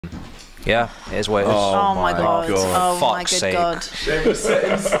Yeah, here's what it is. Oh my god. Oh my Fuck's good sake. god. Shameless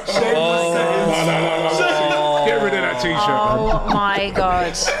settings. No. Get rid of that t-shirt, man. Oh my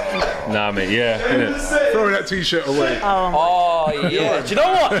god. Nah, mate, yeah. Innit? Throw that t-shirt away. Oh, yeah. Do you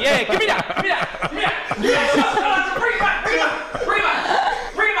know what? Yeah, give me that. Give me that. Give me that. Bring it back. Bring it back. Bring it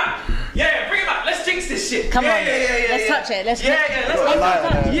back. Bring it back. Yeah, bring it back. Let's jinx this shit. Come on. Let's touch it. Let's Let's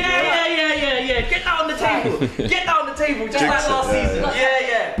Get that on the table. Get that on the table, just like last season. Yeah.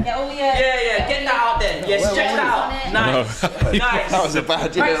 Get that out there. Yeah, stretch that out. Nice. Nice. That was a bad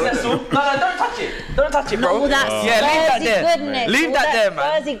idea. Thanks, Cecil. No, don't touch it. Don't touch it, bro. All that Yeah, leave that there. goodness. Leave All that there,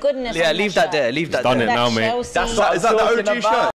 man. Spursy goodness. Yeah, on leave the that shirt. there. Leave that Done there. it now, That mate. Chelsea- That's what Is that the I'm talking OG about. shirt?